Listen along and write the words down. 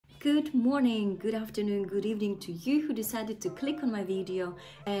Good morning, good afternoon, good evening to you who decided to click on my video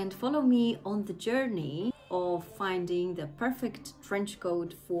and follow me on the journey of finding the perfect trench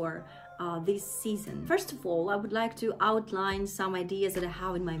coat for this season. First of all, I would like to outline some ideas that I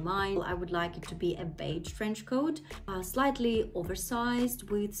have in my mind. I would like it to be a beige trench coat, slightly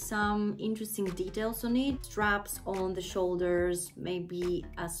oversized with some interesting details on it, straps on the shoulders, maybe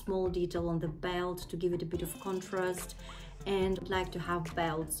a small detail on the belt to give it a bit of contrast, and I'd like to have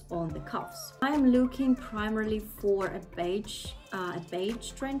belts on the cuffs. I am looking primarily for a beige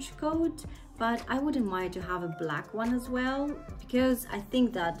trench coat, but I wouldn't mind to have a black one as well, because I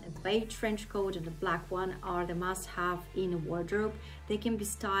think that a beige trench coat and a black one are the must-have in a wardrobe. They can be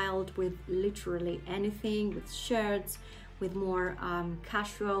styled with literally anything, with shirts, with more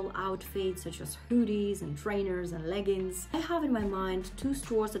casual outfits such as hoodies and trainers and leggings. I have in my mind two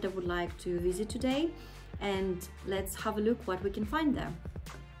stores that I would like to visit today, and let's have a look what we can find there.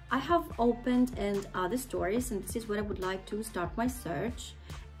 I have opened the stories, and this is where I would like to start my search.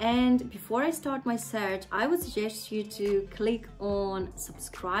 And before I start my search, I would suggest you to click on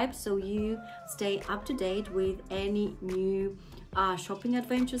subscribe so you stay up to date with any new shopping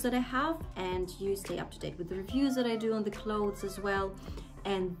adventures that I have, and you stay up to date with the reviews that I do on the clothes as well.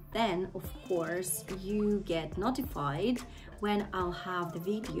 And then of course you get notified when I'll have the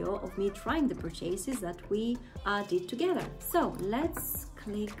video of me trying the purchases that we did together. So let's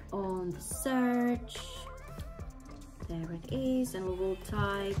click on the search. There it is, and we will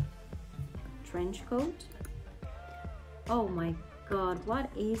type trench coat. Oh my god, what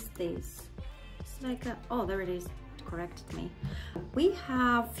is this? It's like a, oh, there it is, it corrected me. We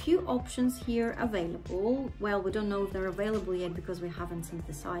have few options here available. Well, we don't know if they're available yet because we haven't seen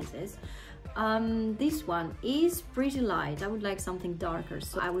the sizes. This one is pretty light. I would like something darker,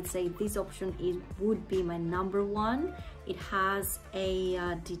 so I would say this option would be my number one. It has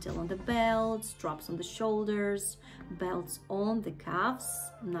a detail on the belt, straps on the shoulders, belts on the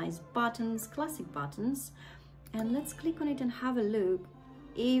cuffs, nice buttons, classic buttons. And let's click on it and have a look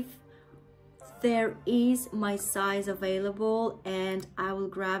if there is my size available, and I will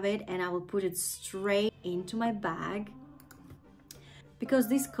grab it and I will put it straight into my bag, because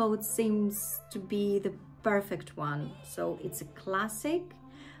this coat seems to be the perfect one. So it's a classic.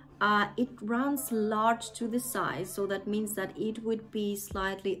 It runs large to the size, so that means that it would be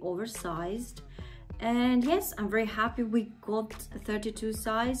slightly oversized. And yes, I'm very happy we got a 32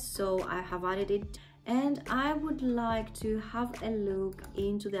 size, so I have added it. And I would like to have a look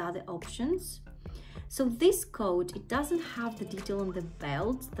into the other options. So this coat, it doesn't have the detail on the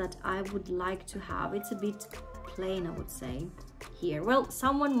belt that I would like to have. It's a bit plain, I would say, here. Well,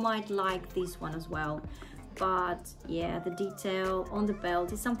 someone might like this one as well, but yeah, the detail on the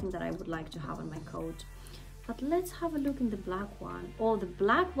belt is something that I would like to have on my coat. But let's have a look in the black one. Oh, the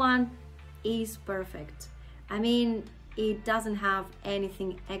black one is perfect. I mean, it doesn't have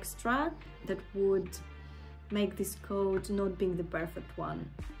anything extra that would make this coat not being the perfect one.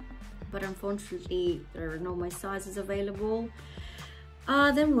 But unfortunately, there are no my sizes available.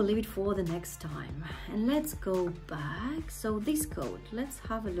 Then we'll leave it for the next time. And let's go back. So this coat, let's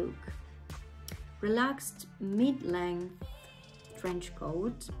have a look. Relaxed mid-length trench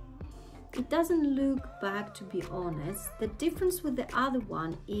coat. It doesn't look bad, to be honest. The difference with the other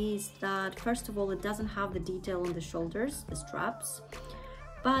one is that, first of all, it doesn't have the detail on the shoulders, the straps.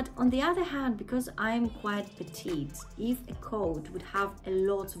 But on the other hand, because I'm quite petite, if a coat would have a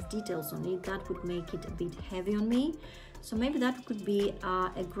lot of details on it, that would make it a bit heavy on me. So maybe that could be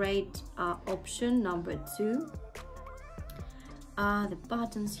a great option, number two. The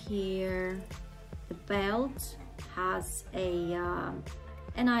buttons here, the belt has a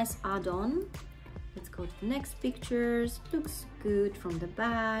nice add-on. Let's go to the next pictures. Looks good from the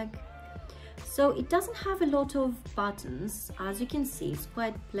back. So it doesn't have a lot of buttons, as you can see, it's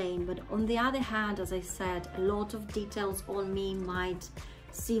quite plain, but on the other hand, as I said, a lot of details on me might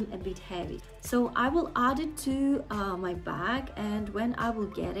seem a bit heavy. So I will add it to my bag, and when I will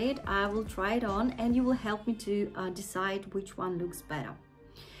get it, I will try it on, and you will help me to decide which one looks better.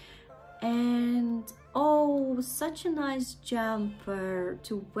 And oh, such a nice jumper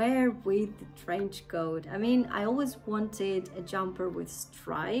to wear with the trench coat. I mean, I always wanted a jumper with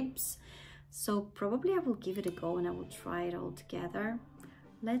stripes, so probably I will give it a go and I will try it all together.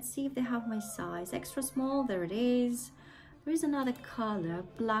 Let's see if they have my size. Extra small, there it is. There is another color,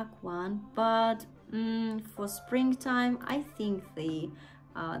 black one, but for springtime, I think the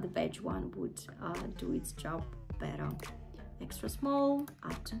beige one would do its job better. Extra small,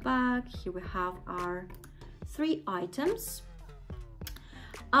 up to back. Here we have our 3 items.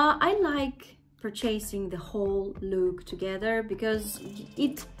 I like purchasing the whole look together because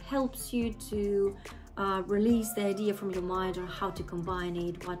it helps you to release the idea from your mind on how to combine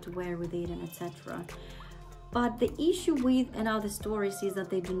it, what to wear with it, and etc. But the issue with Another Stories is that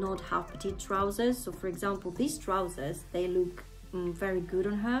they do not have petite trousers. So for example, these trousers, they look very good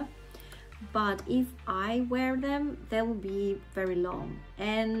on her, but if I wear them, they will be very long.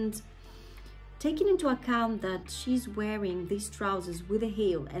 And taking into account that she's wearing these trousers with a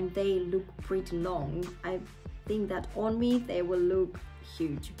heel and they look pretty long, I think that on me they will look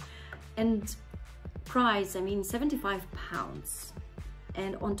huge. And price, I mean, £75.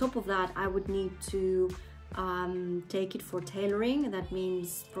 And on top of that, I would need to take it for tailoring. That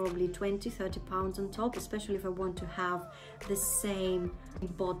means probably £20–30 on top, especially if I want to have the same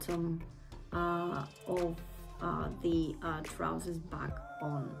bottom of the trousers back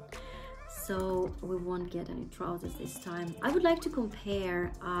on. So we won't get any trousers this time. I would like to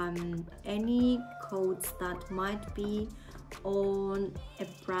compare any coats that might be on a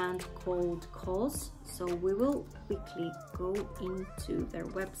brand called COS. So we will quickly go into their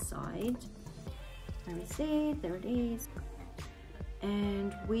website. Where is it? There it is.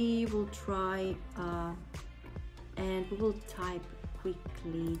 And we will try and we will type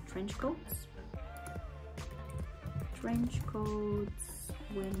quickly trench coats,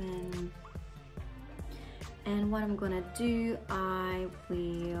 women. And what I'm gonna do, I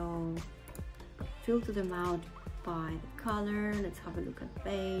will filter them out by the color. Let's have a look at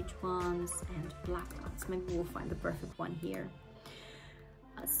beige ones and black ones. Maybe we'll find the perfect one here.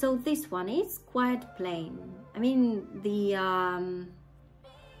 So this one is quite plain. I mean, the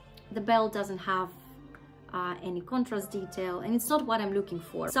belt doesn't have any contrast detail, and it's not what I'm looking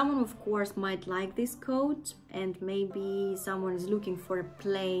for. Someone of course might like this coat, and maybe someone is looking for a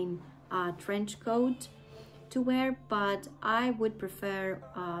plain trench coat to wear, but I would prefer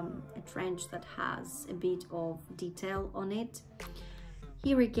a trench that has a bit of detail on it.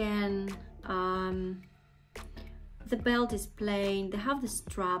 Here again, the belt is plain. They have the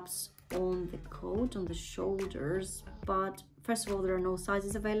straps on the coat, on the shoulders, but first of all, there are no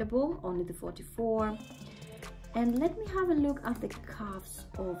sizes available, only the 44. And let me have a look at the cuffs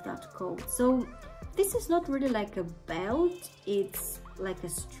of that coat. So this is not really like a belt, it's like a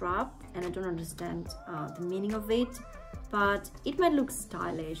strap, and I don't understand the meaning of it, but it might look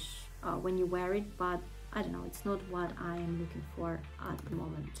stylish when you wear it, but I don't know, it's not what I am looking for at the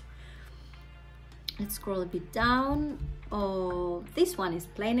moment. Let's scroll a bit down. Oh, this one is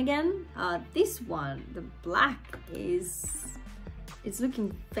plain again. This one, the black, it's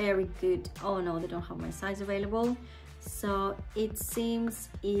looking very good. Oh no, they don't have my size available. So it seems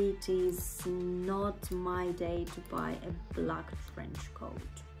it is not my day to buy a black trench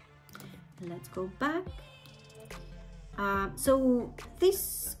coat. Let's go back. So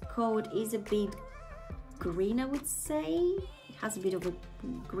this coat is a bit green, I would say. It has a bit of a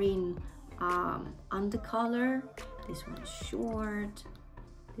green undercolor. This one is short.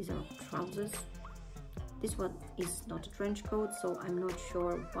 These are trousers. This one is not a trench coat, so I'm not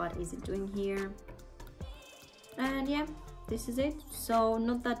sure what is it doing here. And yeah, this is it. So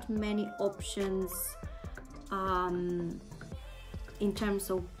not that many options in terms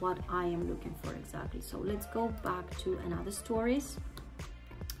of what I am looking for exactly. So let's go back to Another Stories.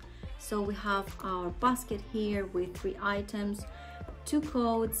 So we have our basket here with 3 items, 2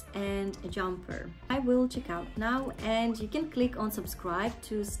 coats and a jumper. I will check out now, and you can click on subscribe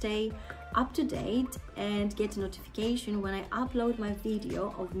to stay up to date and get a notification when I upload my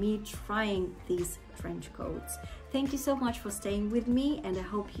video of me trying these trench coats. Thank you so much for staying with me, and I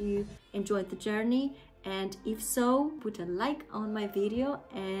hope you enjoyed the journey, and if so, put a like on my video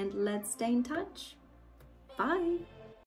and let's stay in touch. Bye!